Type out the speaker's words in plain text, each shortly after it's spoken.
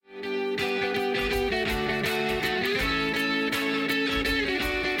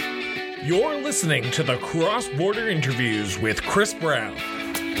You're listening to the Cross Border Interviews with Chris Brown.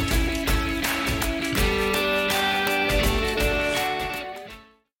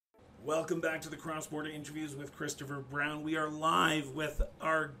 Welcome back to the Cross Border Interviews with Christopher Brown. We are live with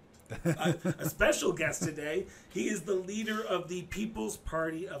our a special guest today. He is the leader of the People's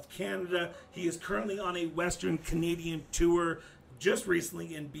Party of Canada. He is currently on a Western Canadian tour, just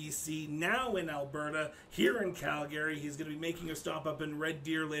recently in BC, now in Alberta, here in Calgary. He's going to be making a stop up in Red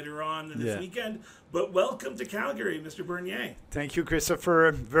Deer later on this weekend. But welcome to Calgary, Mr. Bernier. Thank you,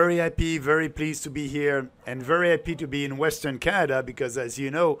 Christopher. Very happy, very pleased to be here, and very happy to be in Western Canada because, as you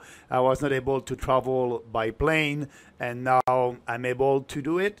know, I was not able to travel by plane, and now I'm able to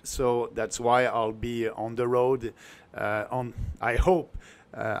do it. So that's why I'll be on the road. I hope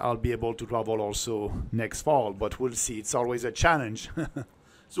I'll be able to travel also next fall, but we'll see. It's always a challenge.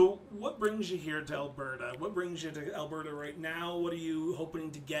 So what brings you here to Alberta? What brings you to Alberta right now? What are you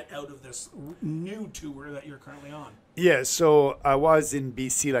hoping to get out of this new tour that you're currently on? Yeah, so I was in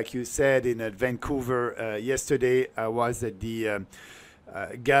BC, like you said, in Vancouver yesterday. I was at the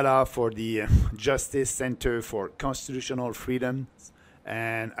gala for the Justice Center for Constitutional Freedoms.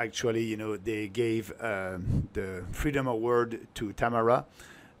 And actually, you know, they gave the Freedom Award to Tamara.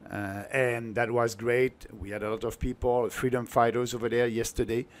 And that was great. We had a lot of people, freedom fighters over there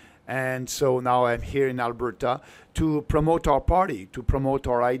yesterday. And so now I'm here in Alberta to promote our party, to promote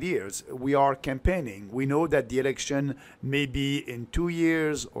our ideas. We are campaigning. We know that the election may be in 2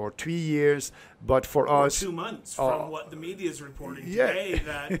 years or 3 years, but for us... 2 months from what the media is reporting today,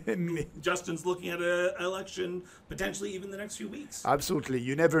 that Justin's looking at an election potentially even the next few weeks. Absolutely.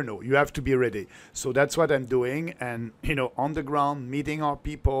 You never know. You have to be ready. So that's what I'm doing. And, you know, on the ground, meeting our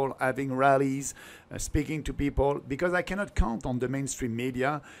people, having rallies, speaking to people, because I cannot count on the mainstream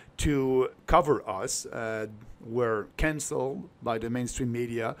media to cover us. We're canceled by the mainstream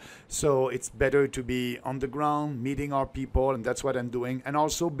media. So it's better to be on the ground, meeting our people, and that's what I'm doing. And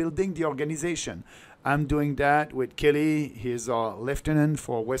also building the organization. I'm doing that with Kelly. He's our lieutenant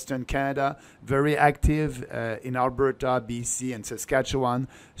for Western Canada, very active in Alberta, BC, and Saskatchewan.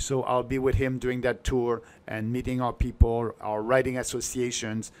 So I'll be with him doing that tour and meeting our people, our riding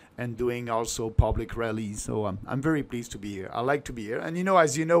associations, and doing also public rallies. So I'm very pleased to be here. I like to be here. And, you know,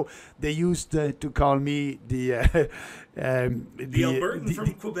 as you know, they used to call me the Albertan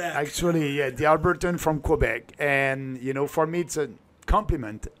from Quebec. Actually, yeah, the Albertan from Quebec. And, you know, for me, it's a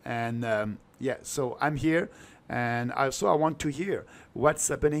compliment. And, yeah, so I'm here, and also I want to hear what's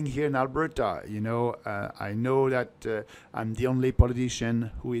happening here in Alberta. You know, I know that I'm the only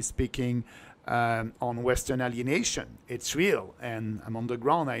politician who is speaking on Western alienation. It's real, and I'm on the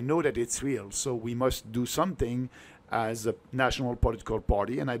ground. I know that it's real, so we must do something as a national political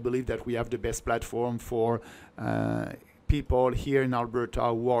party, and I believe that we have the best platform for people here in Alberta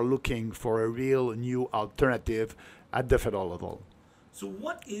who are looking for a real new alternative at the federal level. So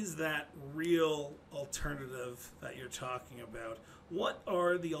what is that real alternative that you're talking about? What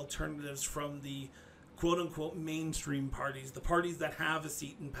are the alternatives from the quote-unquote mainstream parties, the parties that have a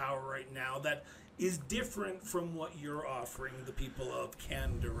seat in power right now, that is different from what you're offering the people of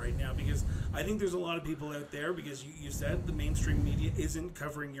Canada right now? Because I think there's a lot of people out there, because you said the mainstream media isn't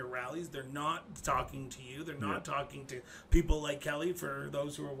covering your rallies. They're not talking to you. They're not talking to people like Kelly. For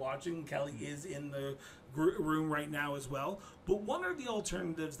those who are watching, Kelly is in the room right now as well. But what are the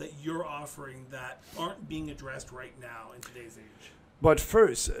alternatives that you're offering that aren't being addressed right now in today's age? But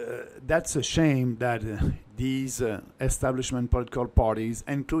first, that's a shame that these establishment political parties,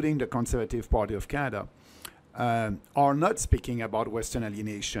 including the Conservative Party of Canada, are not speaking about Western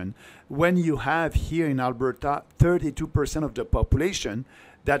alienation. When you have here in Alberta 32% of the population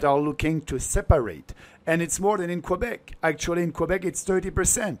that are looking to separate. And it's more than in Quebec. Actually, in Quebec, it's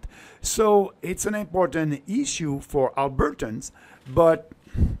 30%. So it's an important issue for Albertans, but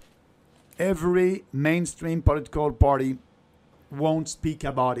every mainstream political party won't speak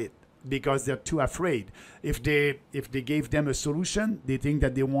about it because they're too afraid. If they gave them a solution, they think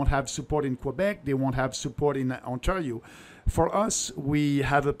that they won't have support in Quebec, they won't have support in Ontario. For us, we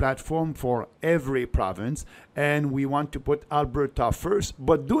have a platform for every province, and we want to put Alberta first.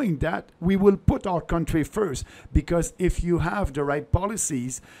 But doing that, we will put our country first, because if you have the right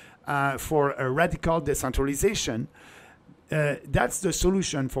policies for a radical decentralization, that's the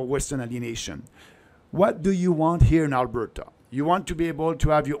solution for Western alienation. What do you want here in Alberta? You want to be able to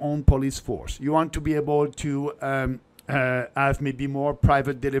have your own police force. You want to be able to have maybe more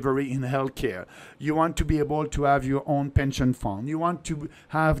private delivery in healthcare. You want to be able to have your own pension fund. You want to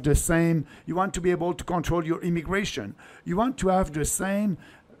have the same. You want to be able to control your immigration. You want to have the same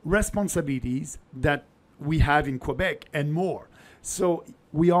responsibilities that we have in Quebec and more. So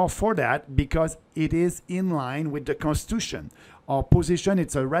we are for that because it is in line with the Constitution. Our position,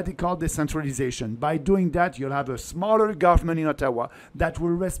 it's a radical decentralization. By doing that, you'll have a smaller government in Ottawa that will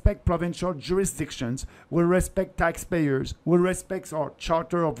respect provincial jurisdictions, will respect taxpayers, will respect our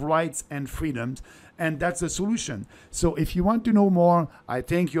Charter of Rights and Freedoms, and that's the solution. So if you want to know more, I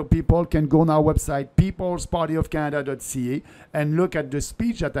think your people can go on our website, peoplespartyofcanada.ca, and look at the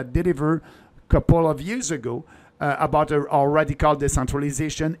speech that I delivered a couple of years ago about our radical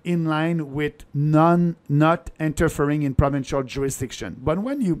decentralization in line with not interfering in provincial jurisdiction. But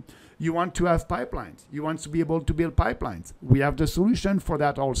when you want to have pipelines, you want to be able to build pipelines, we have the solution for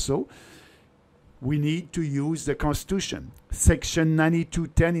that also. We need to use the Constitution, Section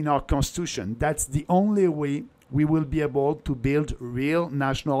 9210 in our Constitution. That's the only way we will be able to build real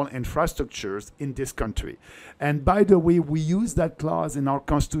national infrastructures in this country. And by the way, we use that clause in our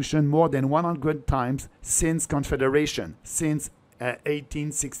Constitution more than 100 times since Confederation, since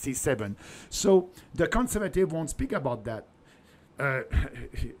 1867. So the Conservative won't speak about that.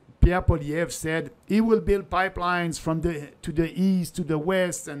 Pierre Poilievre said he will build pipelines from to the east to the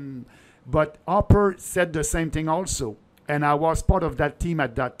west, but Harper said the same thing also. And I was part of that team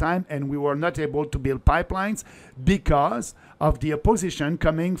at that time, and we were not able to build pipelines because of the opposition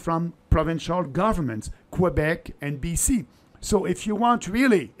coming from provincial governments, Quebec and BC. So if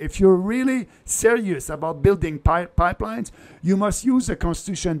you're really serious about building pipelines, you must use the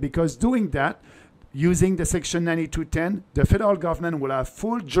Constitution, because doing that, using the Section 9210, the federal government will have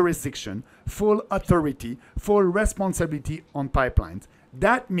full jurisdiction, full authority, full responsibility on pipelines.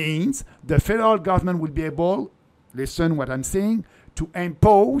 That means the federal government will be able, listen what I'm saying, to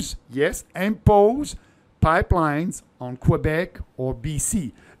impose pipelines on Quebec or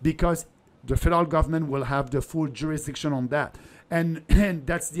BC, because the federal government will have the full jurisdiction on that. And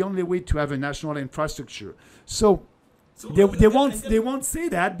that's the only way to have a national infrastructure. So they won't say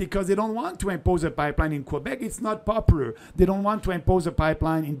that because they don't want to impose a pipeline in Quebec. It's not popular. They don't want to impose a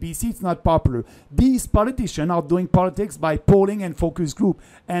pipeline in BC. It's not popular. These politicians are doing politics by polling and focus group.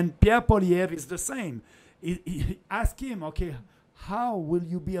 And Pierre Poilievre is the same. Ask him, okay, how will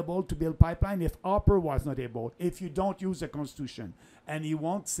you be able to build pipeline if Harper was not able, if you don't use the Constitution? And he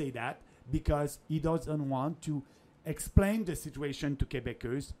won't say that because he doesn't want to explain the situation to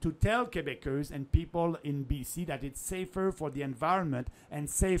Quebecers, to tell Quebecers and people in BC that it's safer for the environment and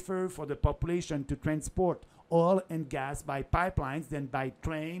safer for the population to transport oil and gas by pipelines than by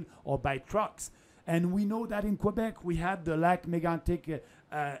train or by trucks. And we know that in Quebec, we had the Lac Mégantic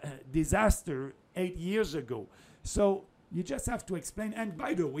disaster 8 years ago. So you just have to explain. And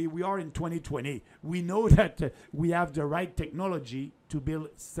by the way, we are in 2020. We know that we have the right technology to build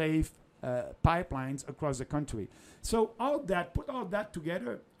safe pipelines across the country. So put all that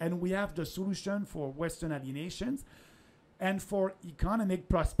together, and we have the solution for Western alienations and for economic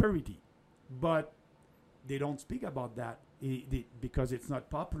prosperity. But they don't speak about that because it's not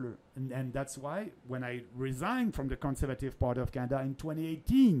popular. And that's why when I resigned from the Conservative Party of Canada in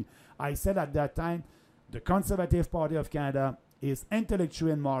 2018, I said at that time, the Conservative Party of Canada is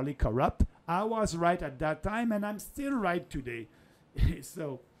intellectually and morally corrupt. I was right at that time, and I'm still right today.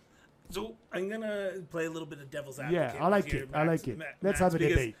 So I'm gonna play a little bit of devil's advocate. Yeah, I like it. Let's have a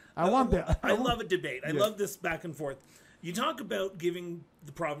debate. I love a debate. I love this back and forth. You talk about giving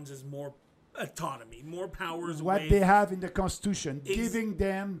the provinces more autonomy, more powers. What they have in the Constitution, giving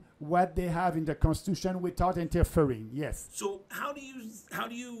them what they have in the Constitution without interfering. Yes. So how do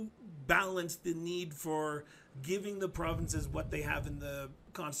you balance the need for giving the provinces what they have in the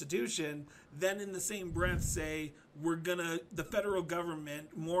Constitution, then in the same breath say the federal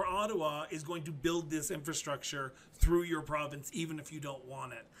government, more Ottawa, is going to build this infrastructure through your province even if you don't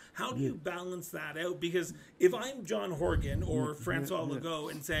want it? How do you balance that out? Because if I'm John Horgan or Francois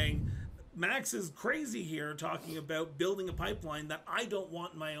Legault and saying, Max is crazy here talking about building a pipeline that I don't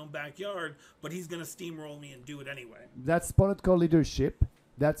want in my own backyard, but he's going to steamroll me and do it anyway. That's political leadership.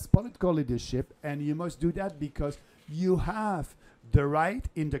 And you must do that because you have the right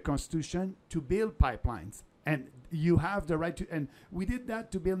in the Constitution to build pipelines. And you have the right to, and we did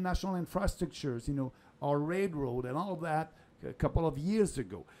that to build national infrastructures, our railroad and all that a couple of years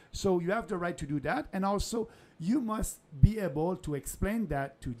ago. So you have the right to do that. And also you must be able to explain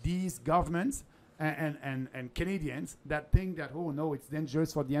that to these governments and Canadians that think that, oh no, it's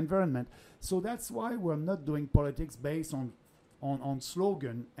dangerous for the environment. So that's why we're not doing politics based on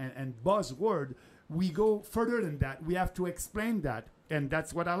slogan and buzzword. We go further than that. We have to explain that. And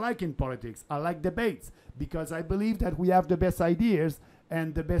that's what I like in politics. I like debates because I believe that we have the best ideas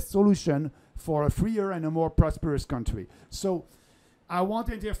and the best solution for a freer and a more prosperous country. So I won't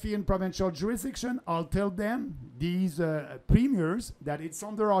interfere in provincial jurisdiction. I'll tell them, these premiers, that it's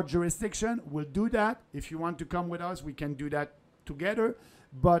under our jurisdiction. We'll do that. If you want to come with us, we can do that together.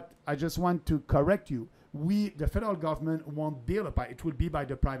 But I just want to correct you. The federal government won't build a pipeline. It will be by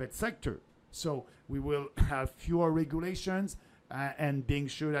the private sector. So we will have fewer regulations and being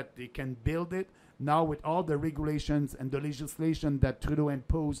sure that they can build it. Now with all the regulations and the legislation that Trudeau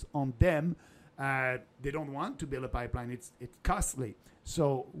imposed on them, they don't want to build a pipeline. It's costly.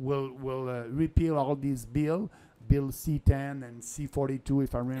 So we'll repeal all these Bill C-10 and C-42,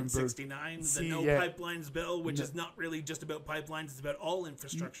 if I remember. And 69, the No Pipelines Bill, which is not really just about pipelines. It's about all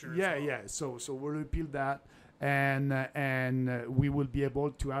infrastructure. Yeah. So we'll repeal that, and we will be able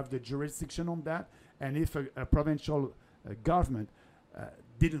to have the jurisdiction on that. And if a provincial government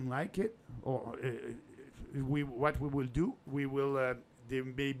didn't like it, or what we will do, we will they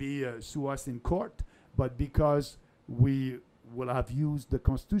maybe sue us in court, but because we will have used the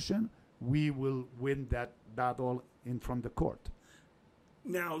Constitution, we will win that battle from the court.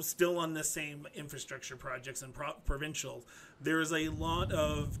 Now, still on the same infrastructure projects and provincial, there is a lot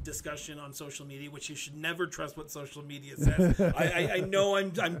of discussion on social media, which you should never trust what social media says. I know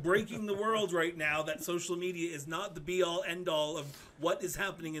I'm breaking the world right now that social media is not the be-all, end-all of what is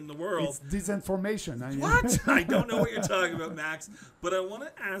happening in the world. It's disinformation. What? I don't know what you're talking about, Max. But I want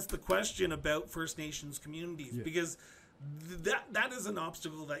to ask the question about First Nations communities, because that is an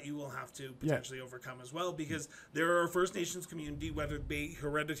obstacle that you will have to potentially overcome as well, because there are First Nations community, whether it be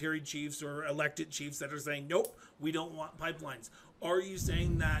hereditary chiefs or elected chiefs, that are saying, nope, we don't want pipelines. Are you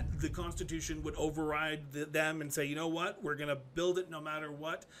saying that the Constitution would override them and say, you know what, we're going to build it no matter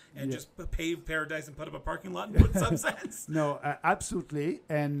what, and just pave paradise and put up a parking lot and put some sense? No, absolutely.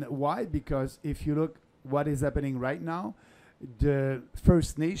 And why? Because if you look what is happening right now, the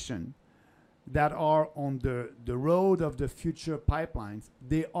First Nation that are on the road of the future pipelines,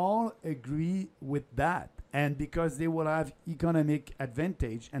 they all agree with that. And because they will have economic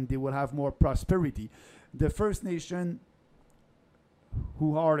advantage and they will have more prosperity, the First Nation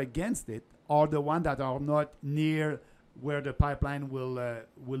who are against it are the ones that are not near where the pipeline will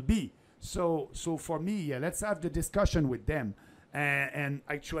be. So for me, let's have the discussion with them. And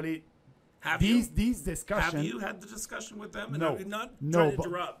actually, these discussions. Have you had the discussion with them? No. And not trying to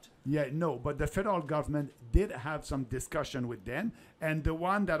interrupt. But the federal government did have some discussion with them, and the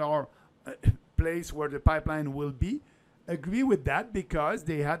one that are place where the pipeline will be agree with that, because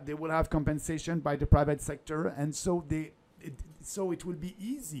they will have compensation by the private sector, and so it will be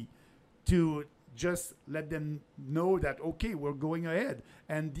easy to just let them know that, okay, we're going ahead.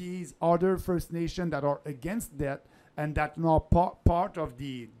 And these other First Nation that are against that and that not part of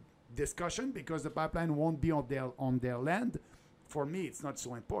the discussion, because the pipeline won't be on their land, for me it's not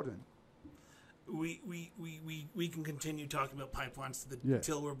so important. We can continue talking about pipelines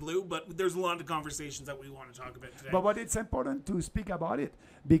till we're blue, but there's a lot of conversations that we want to talk about today. But it's important to speak about it,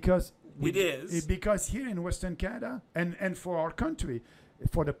 because because here in Western Canada and for our country,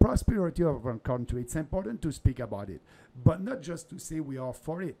 for the prosperity of our country, it's important to speak about it, but not just to say we are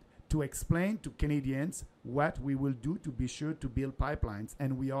for it, to explain to Canadians what we will do to be sure to build pipelines.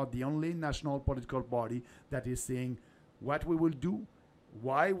 And we are the only national political body that is saying what we will do,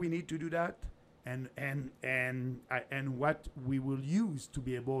 why we need to do that, and what we will use to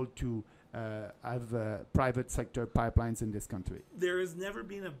be able to have private sector pipelines in this country. There has never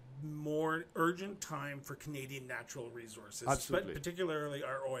been a more urgent time for Canadian natural resources, absolutely, particularly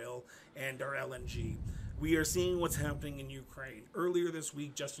our oil and our LNG. We are seeing what's happening in Ukraine. Earlier this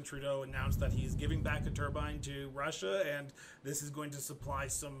week, Justin Trudeau announced that he's giving back a turbine to Russia, and this is going to supply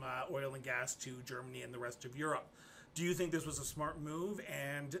some oil and gas to Germany and the rest of Europe. Do you think this was a smart move,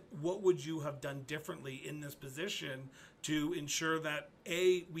 and what would you have done differently in this position to ensure that,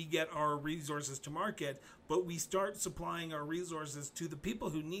 A, we get our resources to market, but we start supplying our resources to the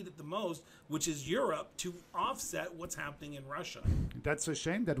people who need it the most, which is Europe, to offset what's happening in Russia? That's a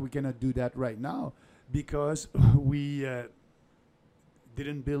shame that we cannot do that right now, because we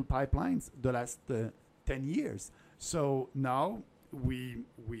didn't build pipelines the last 10 years. So now we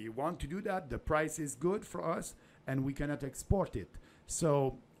want to do that. The price is good for us, and we cannot export it.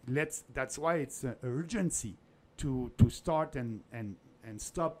 So that's why it's an urgency to start and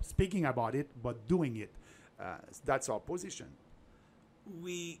stop speaking about it, but doing it. That's our position.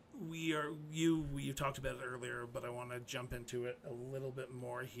 You talked about it earlier, but I want to jump into it a little bit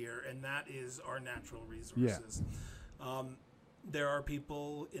more here, and that is our natural resources. Yeah. There are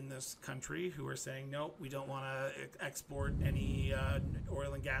people in this country who are saying, no, we don't want to export any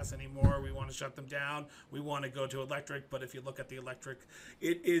oil and gas anymore. We want to shut them down. We want to go to electric. But if you look at the electric,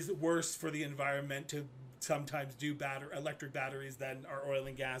 it is worse for the environment to sometimes do electric batteries than our oil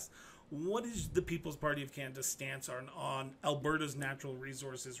and gas. What is the People's Party of Canada's stance on Alberta's natural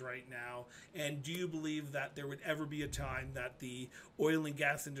resources right now? And do you believe that there would ever be a time that the oil and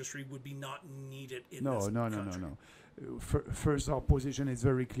gas industry would be not needed in this country? No. First, our position is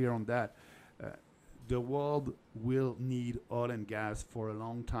very clear on that. The world will need oil and gas for a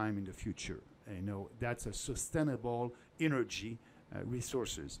long time in the future. That's a sustainable energy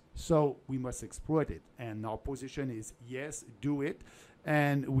resources. So we must exploit it. And our position is, yes, do it.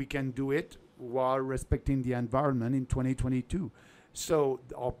 And we can do it while respecting the environment in 2022. So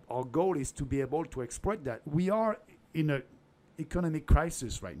our goal is to be able to exploit that. We are in an economic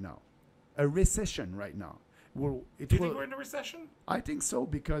crisis right now, a recession right now. Do you think we're in a recession? I think so,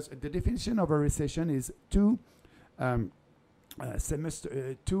 because the definition of a recession is two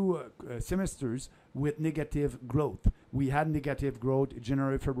semesters with negative growth. We had negative growth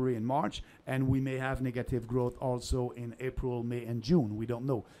January, February, and March, and we may have negative growth also in April, May, and June. We don't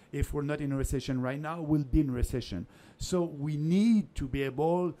know. If we're not in a recession right now, we'll be in recession. So we need to be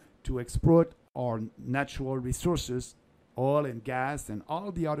able to exploit our natural resources, oil and gas, and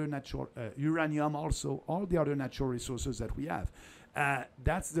all the other natural uranium, also all the other natural resources that we have.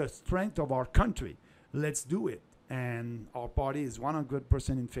 That's the strength of our country. Let's do it. And our party is 100%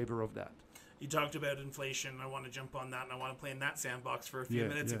 in favor of that. You talked about inflation. I want to jump on that, and I want to play in that sandbox for a few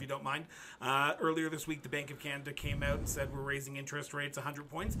minutes, if you don't mind. Earlier this week, the Bank of Canada came out and said we're raising interest rates 100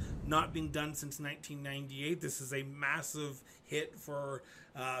 points. Not being done since 1998. This is a massive hit for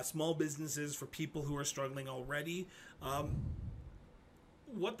small businesses, for people who are struggling already.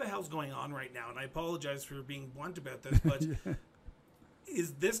 What the hell's going on right now? And I apologize for being blunt about this, but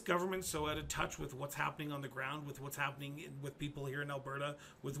is this government so out of touch with what's happening on the ground, with what's happening with people here in Alberta,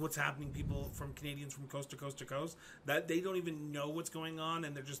 with what's happening Canadians from coast to coast to coast, that they don't even know what's going on,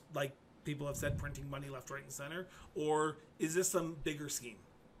 and they're just, like people have said, printing money left, right, and center? Or is this some bigger scheme?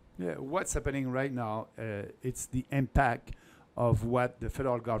 Yeah, what's happening right now, it's the impact of what the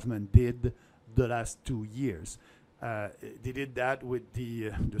federal government did the last 2 years. They did that with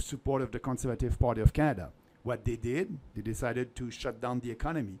the support of the Conservative Party of Canada. What they did, they decided to shut down the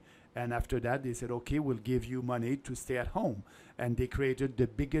economy. And after that, they said, okay, we'll give you money to stay at home. And they created the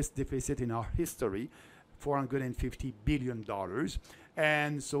biggest deficit in our history, $450 billion.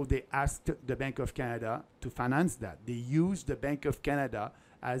 And so they asked the Bank of Canada to finance that. They used the Bank of Canada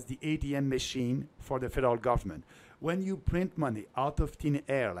as the ATM machine for the federal government. When you print money out of thin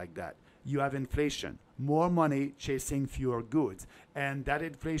air like that, you have inflation, more money chasing fewer goods. And that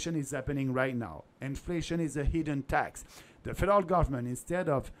inflation is happening right now. Inflation is a hidden tax. The federal government, instead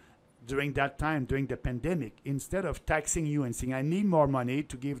of, during that time, during the pandemic, instead of taxing you and saying, I need more money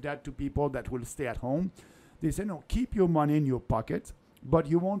to give that to people that will stay at home, they say, no, keep your money in your pocket, but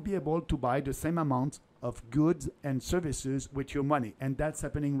you won't be able to buy the same amount of goods and services with your money. And that's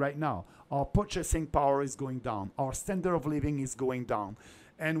happening right now. Our purchasing power is going down. Our standard of living is going down.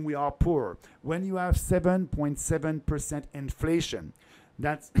 And we are poor. When you have 7.7% inflation,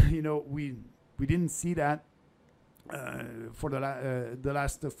 that's, we didn't see that for the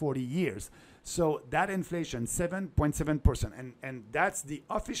last 40 years. So that inflation, 7.7%, and that's the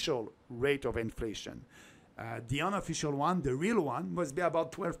official rate of inflation. The unofficial one, the real one, must be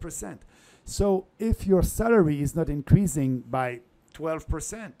about 12%. So if your salary is not increasing by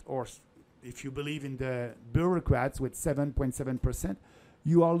 12%, or if you believe in the bureaucrats with 7.7%,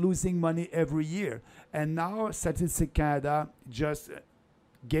 you are losing money every year. And now Statistics Canada just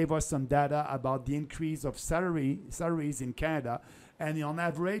gave us some data about the increase of salaries in Canada. And on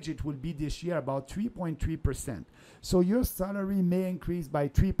average, it will be this year about 3.3%. So your salary may increase by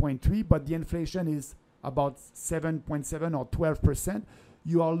 3.3, but the inflation is about 7.7 or 12%.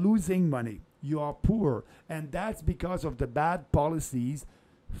 You are losing money. You are poor. And that's because of the bad policies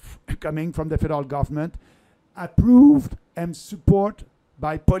coming from the federal government, approved and support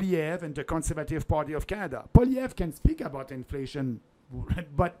by Poilievre and the Conservative Party of Canada. Poilievre can speak about inflation,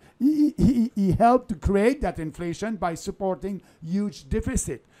 but he helped to create that inflation by supporting huge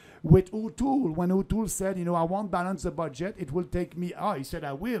deficit. With O'Toole, when O'Toole said, I won't balance the budget, it will take me, he said,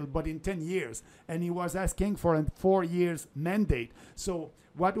 I will, but in 10 years. And he was asking for a 4 years mandate. So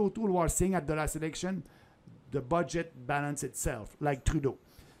what O'Toole was saying at the last election, the budget balance itself, like Trudeau.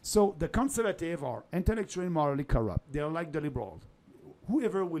 So the Conservatives are intellectually and morally corrupt. They're like the Liberals.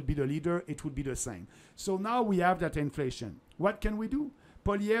 Whoever will be the leader, it will be the same. So now we have that inflation. What can we do?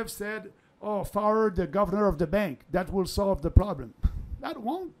 Poilievre said, fire the governor of the bank. That will solve the problem. That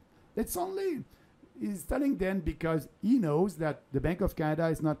won't. It's only, he's telling them because he knows that the Bank of Canada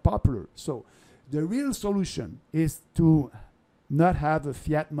is not popular. So the real solution is to not have a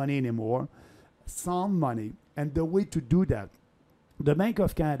fiat money anymore, sound money. And the way to do that, the Bank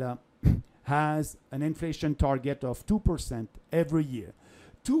of Canada has an inflation target of 2% every year.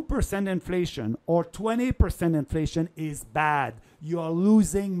 2% inflation or 20% inflation is bad. You are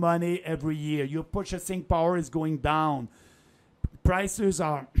losing money every year. Your purchasing power is going down. Prices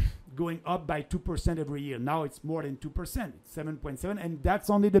are going up by 2% every year. Now it's more than 2%. It's 7.7, and that's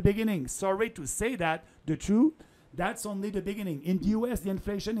only the beginning. Sorry to say that, the truth, that's only the beginning. In the US, the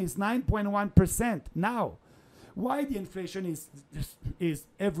inflation is 9.1% now. Why the inflation is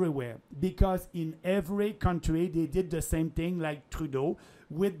everywhere? Because in every country, they did the same thing like Trudeau,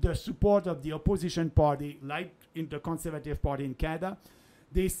 with the support of the opposition party, like in the Conservative Party in Canada.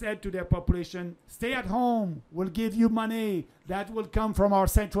 They said to their population, stay at home, we'll give you money. That will come from our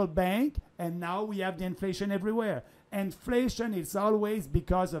central bank. And now we have the inflation everywhere. Inflation is always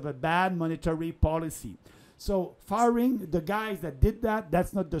because of a bad monetary policy. So firing the guys that did that,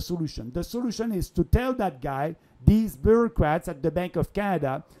 that's not the solution. The solution is to tell that guy, these bureaucrats at the Bank of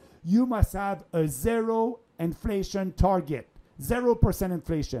Canada, you must have a zero inflation target, 0%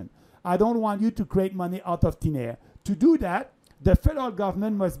 inflation. I don't want you to create money out of thin air. To do that, the federal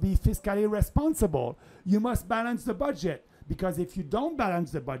government must be fiscally responsible. You must balance the budget, because if you don't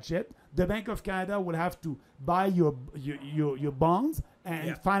balance the budget, the Bank of Canada will have to buy your bonds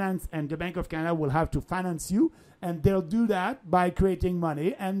and finance, and the Bank of Canada will have to finance you, and they'll do that by creating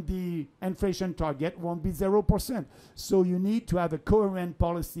money, and the inflation target won't be 0%. So you need to have a coherent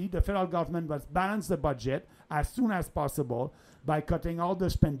policy. The federal government must balance the budget as soon as possible by cutting all the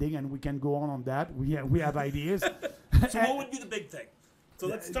spending, and we can go on that. We have ideas. So what would be the big thing? So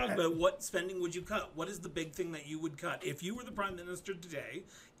let's talk about what spending would you cut? What is the big thing that you would cut? If you were the Prime Minister today,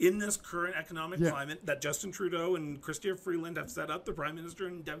 in this current economic climate that Justin Trudeau and Chrystia Freeland have set up, the Prime Minister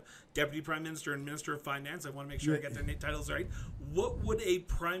and Deputy Prime Minister and Minister of Finance, I want to make sure I get their titles right, what would a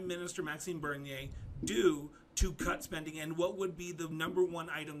Prime Minister, Maxime Bernier, do to cut spending, and what would be the number one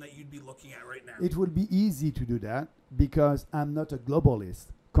item that you'd be looking at right now? It would be easy to do that because I'm not a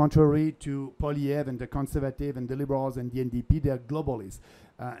globalist. Contrary to Poilievre and the Conservative and the Liberals and the NDP, they're globalists.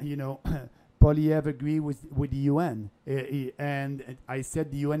 Poilievre agreed with the UN, and I said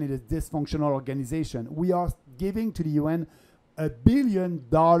the UN is a dysfunctional organization. We are giving to the UN $1 billion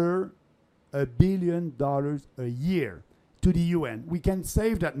a year to the UN. We can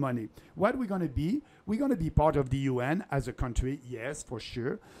save that money. What we're going to be? We're going to be part of the UN as a country, yes, for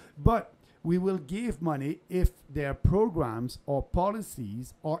sure, but we will give money if their programs or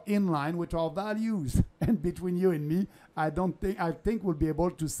policies are in line with our values. And between you and me, I think we'll be able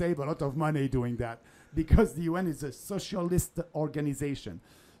to save a lot of money doing that, because the UN is a socialist organization.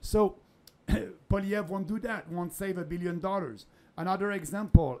 So Poilievre won't do that, won't save $1 billion. Another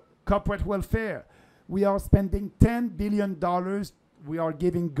example, corporate welfare. We are spending $10 billion. We are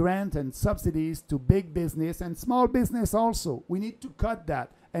giving grants and subsidies to big business and small business also. We need to cut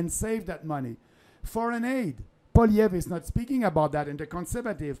that and save that money. Foreign aid. Poilievre is not speaking about that in the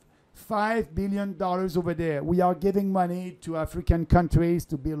Conservative. $5 billion over there. We are giving money to African countries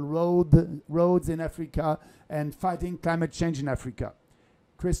to build roads in Africa and fighting climate change in Africa.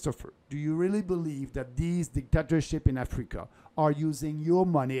 Christopher, do you really believe that these dictatorships in Africa are using your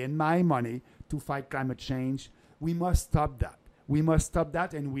money and my money to fight climate change? We must stop that. We must stop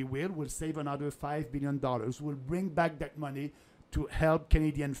that, and we will. We'll save another $5 billion. We'll bring back that money to help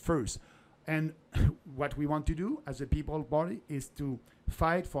Canadians first. And what we want to do as a People's Party is to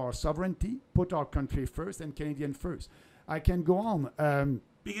fight for our sovereignty, put our country first and Canadian first. I can go on.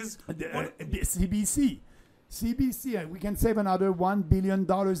 Because CBC, we can save another $1 billion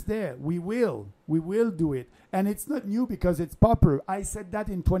there. We will do it. And it's not new because it's popular. I said that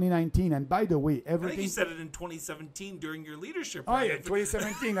in 2019. And by the way, everything... I think you said it in 2017 during your leadership. Oh, yeah,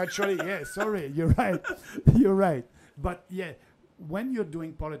 2017, actually. Yeah, sorry. You're right. You're right. But, yeah, when you're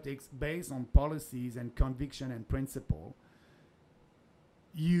doing politics based on policies and conviction and principle,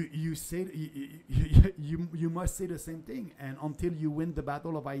 you say you must say the same thing, and until you win the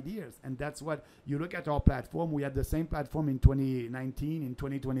battle of ideas. And that's what you look at our platform. We had the same platform in 2019, in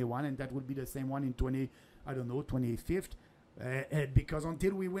 2021, and that would be the same one in 25th. Because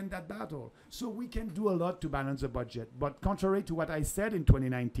until we win that battle. So we can do a lot to balance the budget. But contrary to what I said in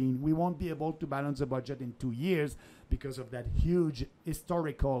 2019, we won't be able to balance the budget in 2 years because of that huge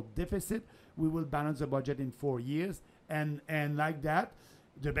historical deficit. We will balance the budget in 4 years. And like that,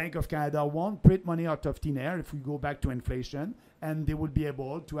 the Bank of Canada won't print money out of thin air if we go back to inflation. And they will be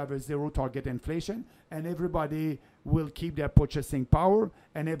able to have a zero target inflation. And everybody will keep their purchasing power,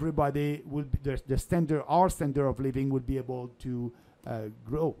 and everybody will be our standard of living will be able to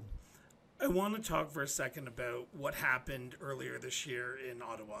grow. I want to talk for a second about what happened earlier this year in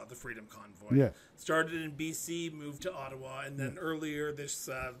Ottawa, the Freedom Convoy. Yeah. Started in BC, moved to Ottawa, and then earlier this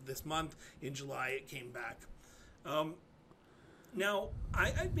month, in July, it came back. Now,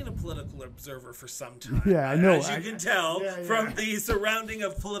 I've been a political observer for some time. Yeah, I know. As you can tell Yeah. from the surrounding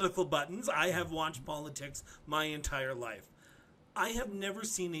of political buttons, I have watched politics my entire life. I have never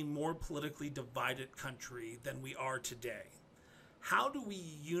seen a more politically divided country than we are today. How do we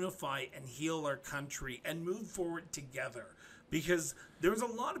unify and heal our country and move forward together? Because there's a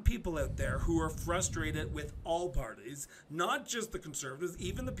lot of people out there who are frustrated with all parties, not just the Conservatives,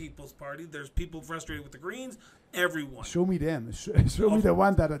 even the People's Party. There's people frustrated with the Greens, everyone. Show me them. Show me the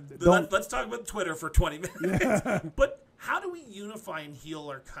one that don't. Let's talk about Twitter for 20 minutes. But how do we unify and heal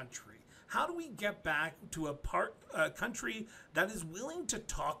our country? How do we get back to a country that is willing to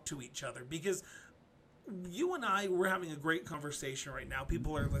talk to each other? Because you and I, we're having a great conversation right now.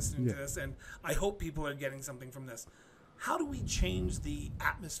 People are listening to this, and I hope people are getting something from this. How do we change the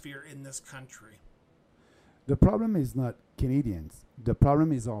atmosphere in this country? The problem is not Canadians. The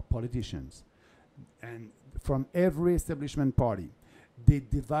problem is our politicians. And from every establishment party, they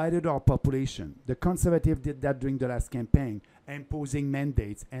divided our population. The Conservatives did that during the last campaign, imposing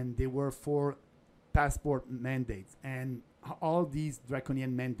mandates, and they were for passport mandates and all these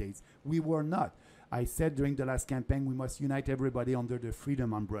draconian mandates. We were not. I said during the last campaign, we must unite everybody under the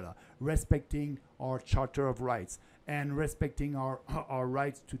freedom umbrella, respecting our Charter of Rights and respecting our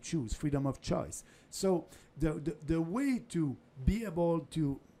rights to choose, freedom of choice. So the way to be able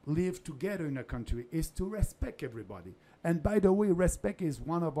to live together in a country is to respect everybody. And by the way, respect is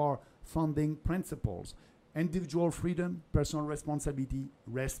one of our founding principles. Individual freedom, personal responsibility,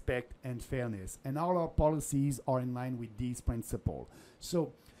 respect, and fairness. And all our policies are in line with these principles.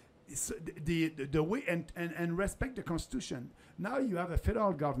 So the way and respect the Constitution. Now you have a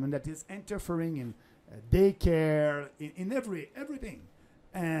federal government that is interfering in daycare, in everything.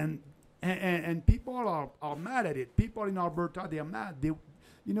 And people are mad at it. People in Alberta, they are mad.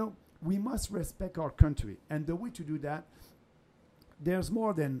 We must respect our country. And the way to do that, there's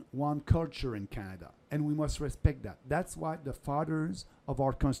more than one culture in Canada, and we must respect that. That's why the fathers of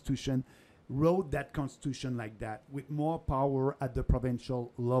our Constitution wrote that Constitution like that, with more power at the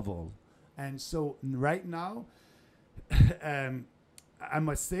provincial level. And so right now, I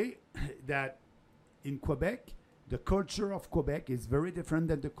must say that in Quebec, the culture of Quebec is very different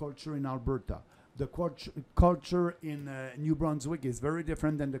than the culture in Alberta. The culture in New Brunswick is very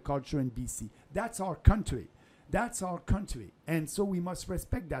different than the culture in BC. That's our country. That's our country. And so we must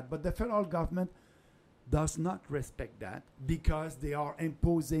respect that. But the federal government does not respect that because they are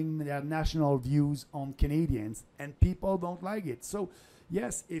imposing their national views on Canadians, and people don't like it. So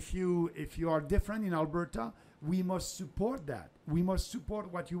yes, if you are different in Alberta, we must support that. We must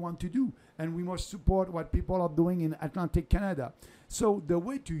support what you want to do, and we must support what people are doing in Atlantic Canada. So the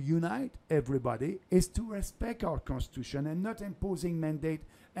way to unite everybody is to respect our Constitution and not imposing mandate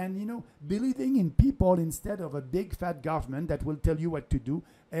and, believing in people instead of a big fat government that will tell you what to do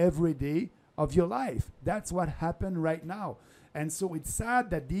every day of your life. That's what happened right now. And so it's sad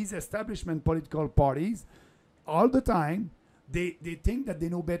that these establishment political parties, all the time, they think that they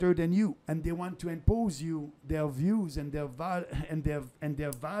know better than you, and they want to impose you their views and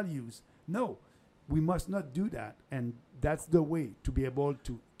their values. No, we must not do that. And that's the way to be able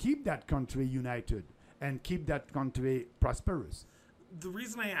to keep that country united and keep that country prosperous. The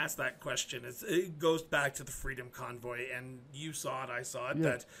reason I asked that question is it goes back to the Freedom Convoy, and you saw it, I saw it,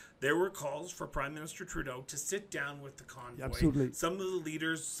 that there were calls for Prime Minister Trudeau to sit down with the convoy. Absolutely. Some of the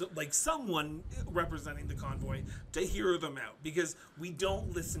leaders, like someone representing the convoy, to hear them out, because we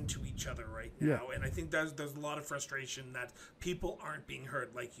don't listen to each other right now. And I think there's a lot of frustration that people aren't being heard,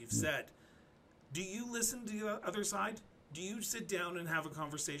 like you've said. Do you listen to the other side? Do you sit down and have a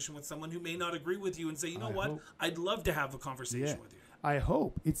conversation with someone who may not agree with you and say, I'd love to have a conversation with you? I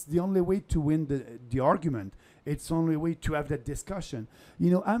hope. It's the only way to win the argument. It's the only way to have that discussion.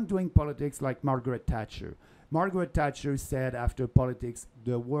 I'm doing politics like Margaret Thatcher. Margaret Thatcher said after politics,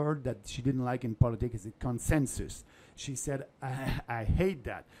 the word that she didn't like in politics is consensus. She said, I hate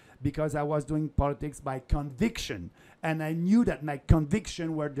that, because I was doing politics by conviction, and I knew that my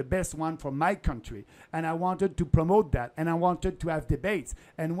conviction were the best one for my country, and I wanted to promote that, and I wanted to have debates.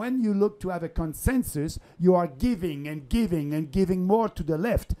 And when you look to have a consensus, you are giving and giving and giving more to the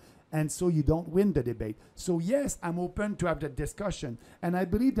left, and so you don't win the debate. So yes, I'm open to have that discussion, and I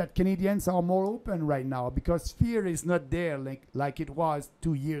believe that Canadians are more open right now because fear is not there like it was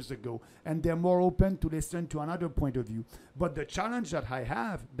 2 years ago, and they're more open to listen to another point of view. But the challenge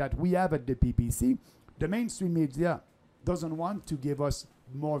that we have at the PPC, the mainstream media doesn't want to give us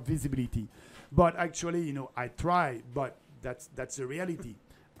more visibility. But actually, I try, but that's the reality.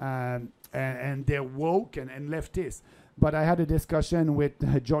 And they're woke and leftists. But I had a discussion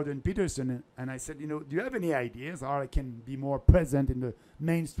with Jordan Peterson, and I said, do you have any ideas how I can be more present in the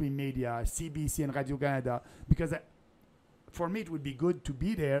mainstream media, CBC and Radio-Canada? Because for me, it would be good to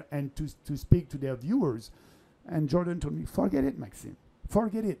be there and to speak to their viewers. And Jordan told me, forget it, Maxime.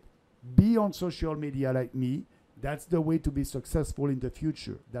 Forget it. Be on social media like me. That's the way to be successful in the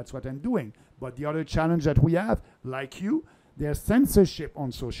future. That's what I'm doing. But the other challenge that we have, like you, there's censorship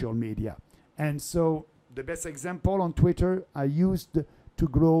on social media. And so the best example on Twitter, I used to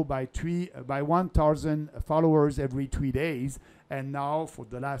grow by 1,000 followers every 3 days. And now for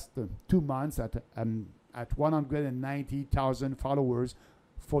the last 2 months at 190,000 followers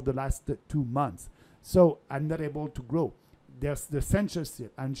for the last 2 months. So I'm not able to grow. There's the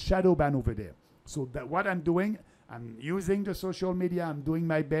censorship and shadow ban over there. So that what I'm doing, I'm using the social media. I'm doing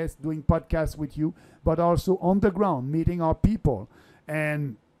my best, doing podcasts with you, but also on the ground, meeting our people.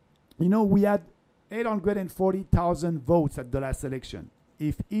 And, we had 840,000 votes at the last election.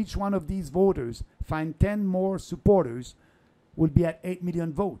 If each one of these voters find 10 more supporters, we'll be at 8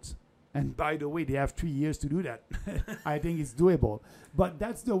 million votes. And by the way, they have 3 years to do that. I think it's doable. But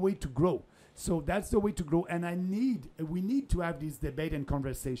that's the way to grow. So that's the way to grow. And we need to have this debate and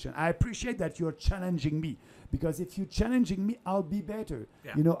conversation. I appreciate that you're challenging me, because if you're challenging me, I'll be better.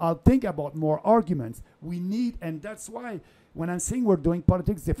 Yeah. I'll think about more arguments. And that's why when I'm saying we're doing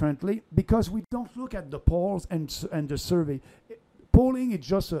politics differently, because we don't look at the polls and the survey. Polling is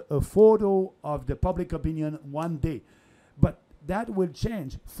just a photo of the public opinion one day. But that will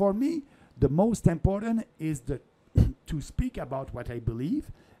change. For me, the most important is to speak about what I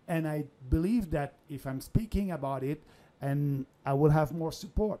believe. And I believe that if I'm speaking about it, and I will have more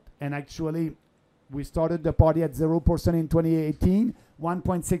support. And actually, we started the party at 0% in 2018,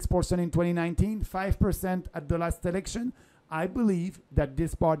 1.6% in 2019, 5% at the last election. I believe that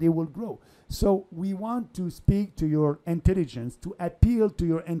this party will grow. So we want to speak to your intelligence, to appeal to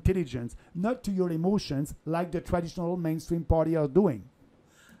your intelligence, not to your emotions, like the traditional mainstream party are doing.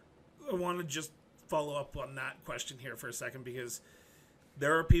 I want to just follow up on that question here for a second, because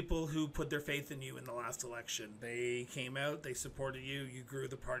there are people who put their faith in you in the last election. They came out, they supported you, you grew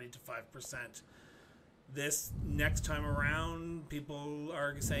the party to 5%. This next time around, people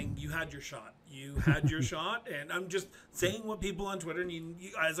are saying you had your shot. You had your shot, and I'm just saying what people on Twitter, and you,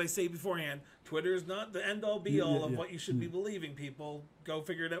 as I say beforehand, Twitter is not the end-all, be-all of what you should be believing. People, go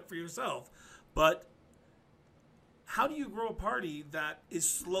figure it out for yourself. But how do you grow a party that is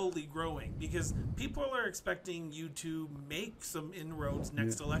slowly growing? Because people are expecting you to make some inroads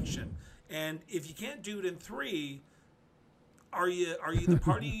next election. And if you can't do it in 3, are you the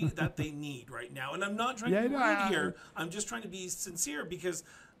party that they need right now? And I'm not trying to be rude here. I'm just trying to be sincere, because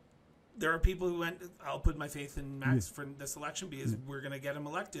there are people who went, I'll put my faith in Max for this election because we're going to get him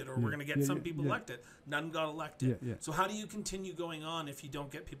elected, or we're going to get some people elected. None got elected. So how do you continue going on if you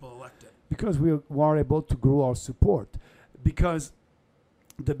don't get people elected? Because we are able to grow our support. Because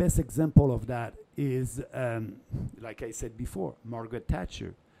the best example of that is, like I said before, Margaret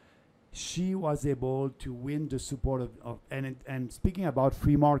Thatcher. She was able to win the support of and speaking about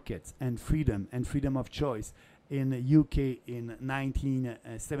free markets and freedom of choice in the UK in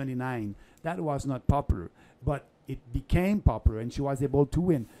 1979, that was not popular, but it became popular and she was able to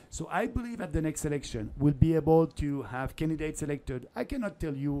win. So I believe at the next election we'll be able to have candidates elected. I cannot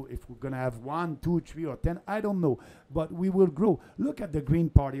tell you if we're going to have 1, 2, 3 or 10, I don't know, but we will grow. Look at the Green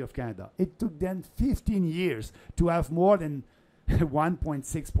Party of Canada. It took them 15 years to have more than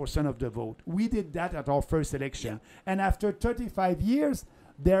 1.6% of the vote. We did that at our first election. And after 35 years,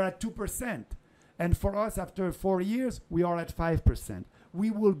 they're at 2%. And for us, after 4 years, we are at 5%. We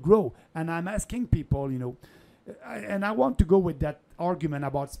will grow. And I'm asking people, and I want to go with that argument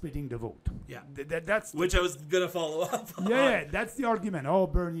about splitting the vote. Yeah. That's which I was going to follow up on. Yeah, that's the argument. Oh,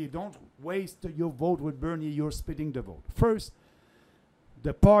 Bernier, don't waste your vote with Bernier. You're splitting the vote. First,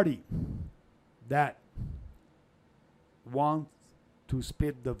 the party that wants to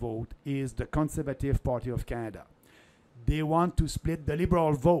split the vote is the Conservative Party of Canada. They want to split the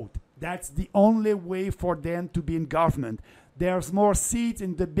Liberal vote. That's the only way for them to be in government. There's more seats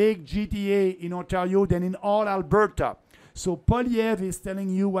in the big GTA in Ontario than in all Alberta. So Poilievre is telling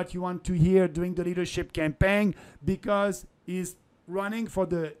you what you want to hear during the leadership campaign because he's running for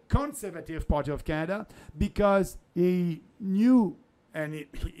the Conservative Party of Canada because he knew, and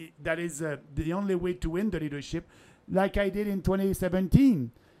that is the only way to win the leadership, like I did in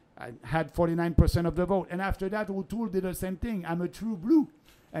 2017. I had 49% of the vote. And after that, O'Toole did the same thing. I'm a true blue.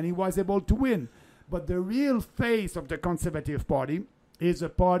 And he was able to win. But the real face of the Conservative Party is a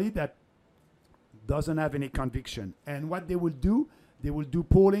party that doesn't have any conviction. And what they will do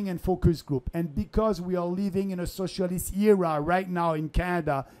polling and focus group. And because we are living in a socialist era right now in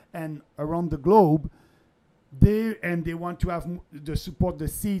Canada and around the globe, they want to have the support the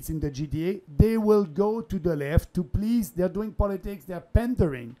seats in the GTA, they will go to the left to please. They're doing politics. They're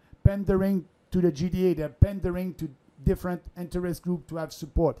pandering to the GTA. They're pandering to different interest groups to have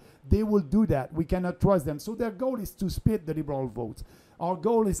support. They will do that. We cannot trust them. So their goal is to split the Liberal votes. Our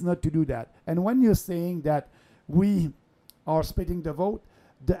goal is not to do that. And when you're saying that we are splitting the vote,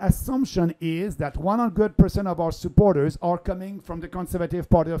 the assumption is that 100% of our supporters are coming from the Conservative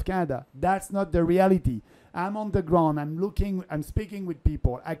Party of Canada. That's not the reality. I'm on the ground. I'm speaking with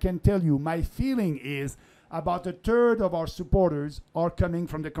people. I can tell you my feeling is about a third of our supporters are coming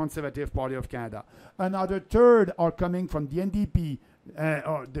from the Conservative Party of Canada. Another third are coming from the NDP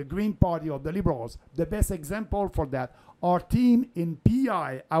or the Green Party or the Liberals. The best example for that, our team in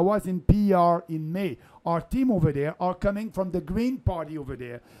PI, I was in PR in May. Our team over there are coming from the Green Party over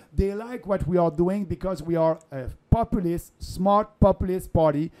there. They like what we are doing because we are a populist, smart populist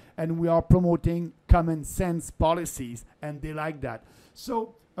party, and we are promoting common sense policies, and they like that.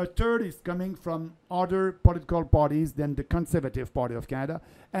 So a third is coming from other political parties than the Conservative Party of Canada,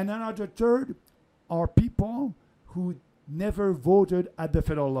 and another third are people who never voted at the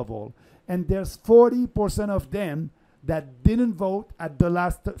federal level. And there's 40% of them that didn't vote at the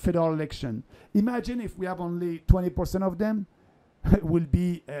last federal election. Imagine if we have only 20% of them, will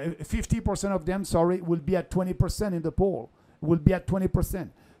be 50% of them, will be at 20% in the poll, will be at 20%.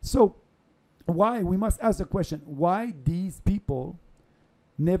 So why? We must ask the question, why these people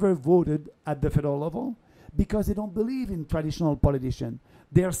never voted at the federal level? Because they don't believe in traditional politicians.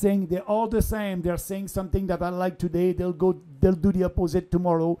 They're saying they're all the same. They're saying something that I like today. They'll do the opposite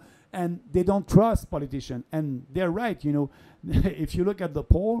tomorrow. And they don't trust politicians. And they're right, if you look at the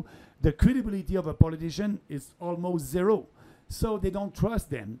poll, the credibility of a politician is almost zero. So they don't trust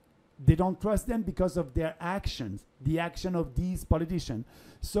them. They don't trust them because of their actions, the action of these politicians.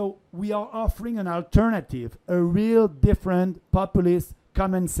 So we are offering an alternative, a real different populist,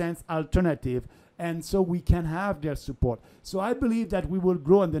 common sense alternative. And so we can have their support. So I believe that we will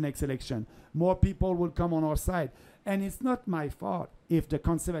grow in the next election. More people will come on our side. And it's not my fault if the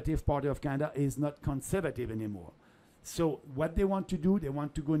Conservative Party of Canada is not conservative anymore. So what they want to do, they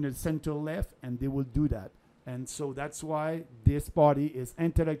want to go in the center left, and they will do that. And so that's why this party is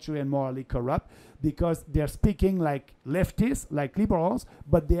intellectually and morally corrupt, because they're speaking like leftists, like liberals,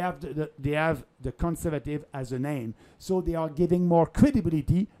 but they have the conservative as a name. So they are giving more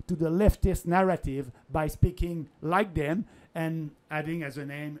credibility to the leftist narrative by speaking like them and adding as a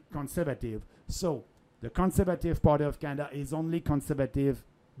name conservative. So the Conservative Party of Canada is only conservative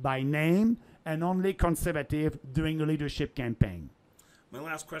by name and only conservative during a leadership campaign. My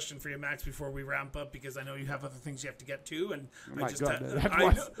last question for you, Max, before we ramp up, because I know you have other things you have to get to, and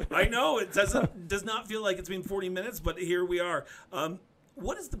I know it does not feel like it's been 40 minutes, but here we are.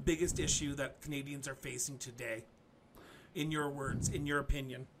 What is the biggest issue that Canadians are facing today, in your words, in your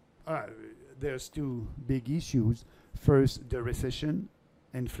opinion? There's two big issues. First, the recession,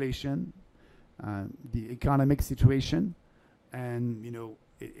 inflation, the economic situation, and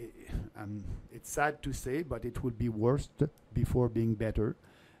it's sad to say, but it will be worse before being better.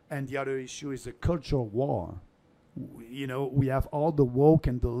 And the other issue is a cultural war. We have all the woke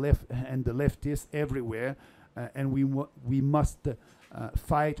and the left and the leftists everywhere, and we must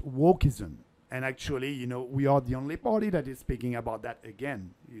fight wokeism. And actually, we are the only party that is speaking about that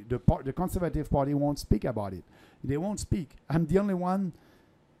again. The Conservative Party won't speak about it. They won't speak. I'm the only one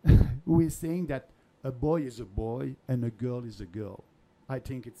who is saying that a boy is a boy and a girl is a girl. I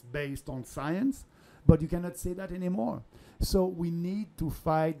think it's based on science, but you cannot say that anymore. So we need to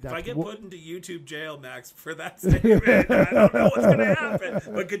fight that. If I get put into YouTube jail, Max, for that statement, I don't know what's going to happen.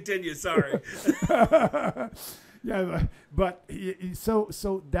 But continue, sorry. Yeah, but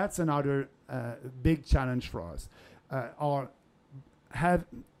so that's another big challenge for us.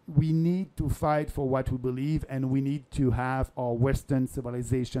 We need to fight for what we believe, and we need to have our Western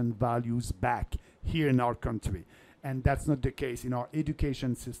civilization values back here in our country. And that's not the case in our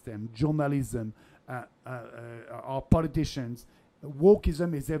education system, journalism, our politicians.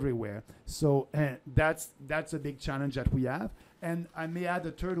 Wokeism is everywhere. So that's a big challenge that we have. And I may add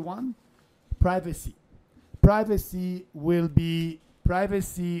a third one, privacy. Privacy will be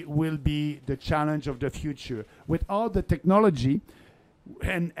the challenge of the future. With all the technology,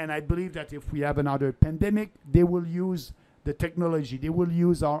 and I believe that if we have another pandemic, they will use the technology. They will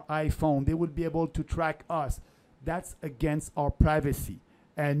use our iPhone. They will be able to track us. That's against our privacy.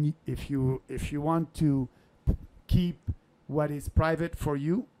 And if you want to keep what is private for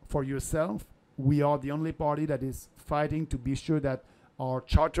you, for yourself. We are the only party that is fighting to be sure that our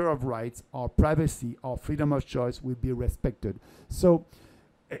Charter of Rights, our privacy, our freedom of choice will be respected. So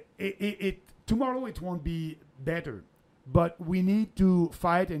tomorrow it won't be better, but we need to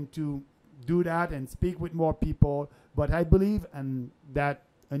fight and to do that and speak with more people. But I believe that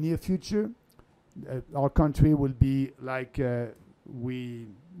in the near future, our country will be like we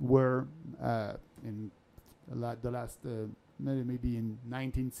were in the last maybe in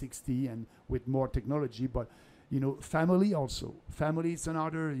 1960, and with more technology. But family also. Family is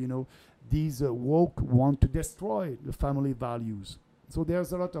another. These woke want to destroy the family values. So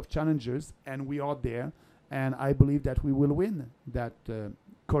there's a lot of challenges, and we are there. And I believe that we will win that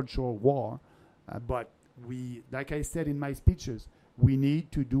cultural war. But we, like I said in my speeches, we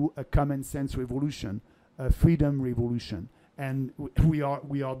need to do a common sense revolution, a freedom revolution. And we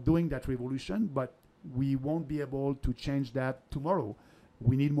are doing that revolution, but we won't be able to change that tomorrow.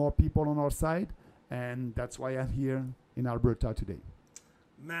 We need more people on our side, and that's why I'm here in Alberta today.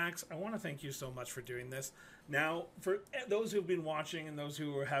 Max, I want to thank you so much for doing this. Now, for those who've been watching and those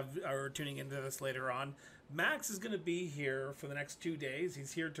who are tuning into this later on, Max is going to be here for the next 2 days.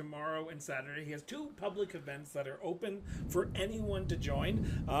 He's here tomorrow and Saturday. He has 2 public events that are open for anyone to join.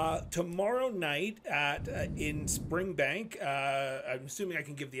 Tomorrow night in Springbank, I'm assuming I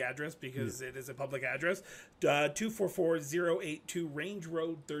can give the address because it is a public address, 244082 Range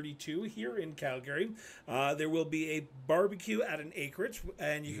Road 32 here in Calgary. There will be a barbecue at an acreage,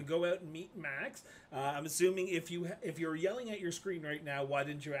 and you can go out and meet Max. I'm assuming if you're yelling at your screen right now, why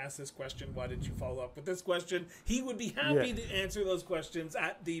didn't you ask this question? Why didn't you follow up with this question? He would be happy to answer those questions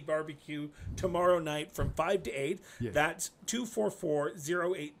at the barbecue tomorrow night from 5 to 8. Yeah. That's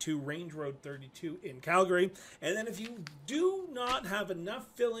 244082 Range Road 32 in Calgary. And then if you do not have enough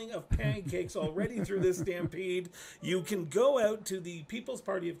filling of pancakes already through this stampede, you can go out to the People's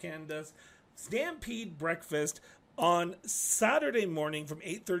Party of Canada's Stampede Breakfast on Saturday morning from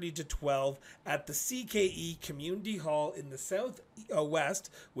 8:30 to 12 at the CKE Community Hall in the Southwest,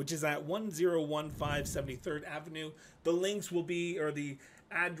 which is at 1015 73rd Avenue. The links will be, or the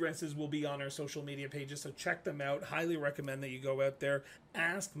addresses will be on our social media pages, so check them out. Highly recommend that you go out there,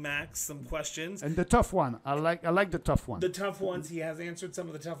 ask Max some questions. And the tough one, I like the tough one. The tough ones, he has answered some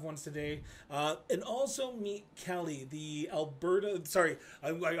of the tough ones today. And also meet Kelly, the Alberta. Sorry,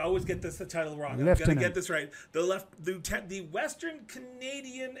 I always get the title wrong. I'm gonna get this right. The Western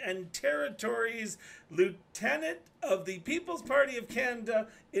Canadian and Territories Lieutenant of the People's Party of Canada,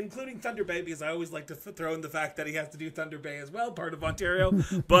 including Thunder Bay, because I always like to throw in the fact that he has to do Thunder Bay as well, part of Ontario.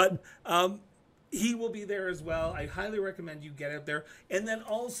 But he will be there as well. I highly recommend you get out there. And then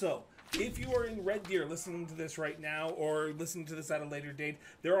also, if you are in Red Deer listening to this right now or listening to this at a later date,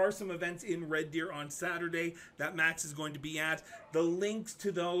 there are some events in Red Deer on Saturday that Max is going to be at. The links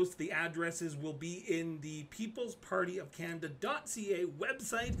to those, the addresses, will be in the People's Party of Canada.ca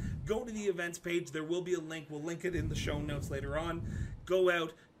website. Go to the events page. There will be a link. We'll link it in the show notes later on. Go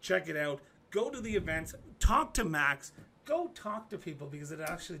out, check it out. Go to the events. Talk to Max. Go talk to people because it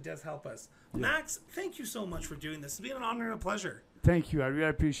actually does help us. Yeah. Max, thank you so much for doing this. It's been an honor and a pleasure. Thank you. I really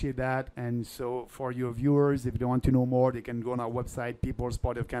appreciate that. And so for your viewers, if they want to know more, they can go on our website,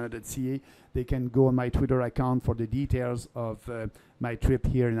 peoplespartyofcanada.ca. They can go on my Twitter account for the details of my trip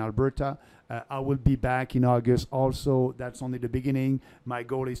here in Alberta. I will be back in August also. That's only the beginning. My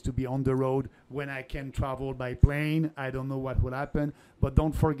goal is to be on the road when I can travel by plane. I don't know what will happen. But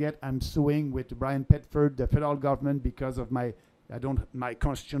don't forget, I'm suing with Brian Petford, the federal government, because of my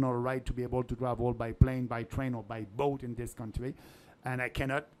constitutional right to be able to travel by plane, by train, or by boat in this country. And I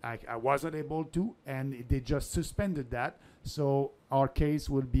cannot, I wasn't able to, and they just suspended that. So our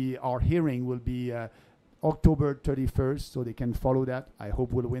hearing will be October 31st, so they can follow that. I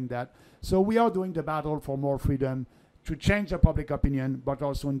hope we'll win that. So we are doing the battle for more freedom to change the public opinion, but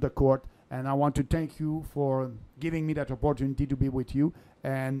also in the court. And I want to thank you for giving me that opportunity to be with you.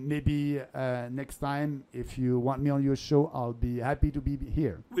 And maybe next time, if you want me on your show, I'll be happy to be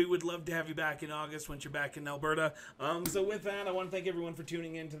here. We would love to have you back in August once you're back in Alberta. So with that, I want to thank everyone for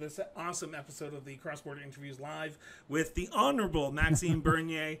tuning in to this awesome episode of the Cross Border Interviews Live with the Honorable Maxime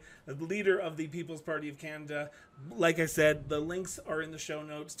Bernier, the leader of the People's Party of Canada. Like I said, the links are in the show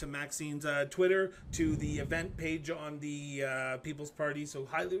notes to Maxime's Twitter, to the event page on the People's Party. So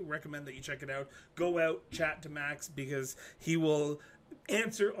highly recommend that you check it out. Go out, chat to Max, because he will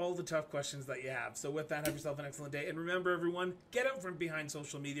answer all the tough questions that you have. So with that, have yourself an excellent day. And remember, everyone, get out from behind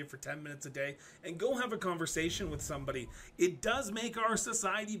social media for 10 minutes a day and go have a conversation with somebody. It does make our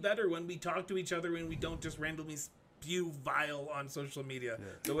society better when we talk to each other and we don't just randomly spew vile on social media. Yeah.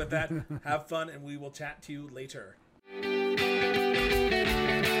 So with that, have fun, and we will chat to you later.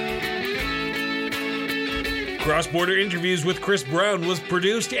 Cross-Border Interviews with Chris Brown was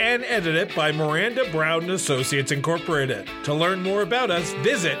produced and edited by Miranda Brown & Associates Incorporated. To learn more about us,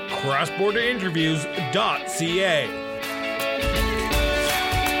 visit crossborderinterviews.ca.